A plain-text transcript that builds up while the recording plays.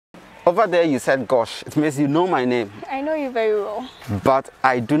Over there you said gosh. It means you know my name. I know you very well. But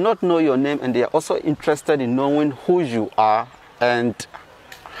I do not know your name, and they are also interested in knowing who you are and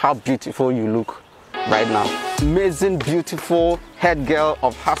how beautiful you look right now. Amazing, beautiful head girl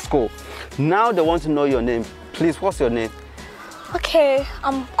of Hasco. Now they want to know your name. Please, what's your name? Okay,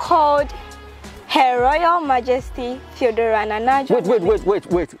 I'm called Her Royal Majesty Theodora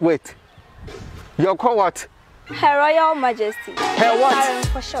Nanajo. Wait. You're called what? Her Royal Majesty. Her what? HRM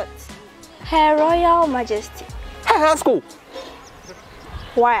for short. Her Royal Majesty. Hey, Hasco.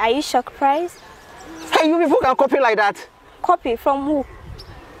 Why, are you shocked, prize? Hey, you people can copy like that. Copy from who?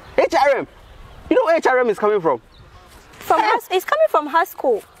 HRM. You know where HRM is coming from? It's coming from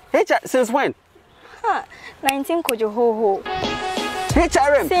Hasco. Since when? 19 Kojohoho.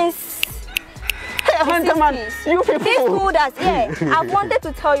 HRM. Since hey, man, you people. They told us, yeah. I wanted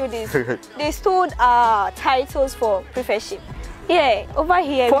to tell you this. They stood titles for prefectship. Yeah, over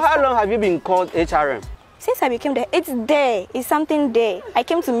here. For how long have you been called HRM? Since I became there. It's there. It's something there. I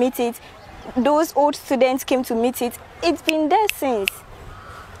came to meet it. Those old students came to meet it. It's been there since.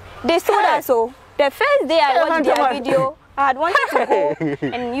 They told us so. The first day I watched their video, I had wanted to go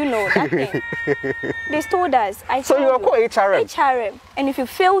and you know that thing. They told us. So you are called HRM? HRM. And if you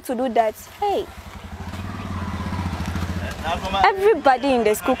fail to do that, hey. Everybody in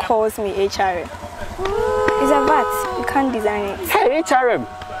the school calls me HRM. It's a VAT. You can't design it. Hey, HRM.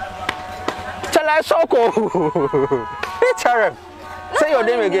 HRM. Say your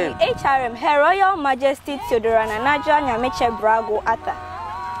name again. HRM. Her Royal Majesty Theodora Nanajo Nyameche Brago Ata.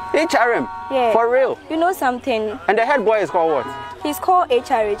 HRM? Yeah. For real? You know something? And the head boy is called what? He's called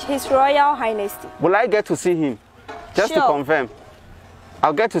HRH, His Royal Highness. Will I get to see him? Just to confirm.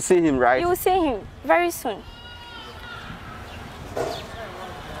 I'll get to see him, right? You will see him very soon.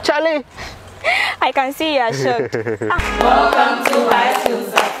 Charlie! I can see you are shocked. Welcome to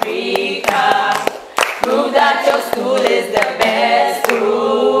Hasco.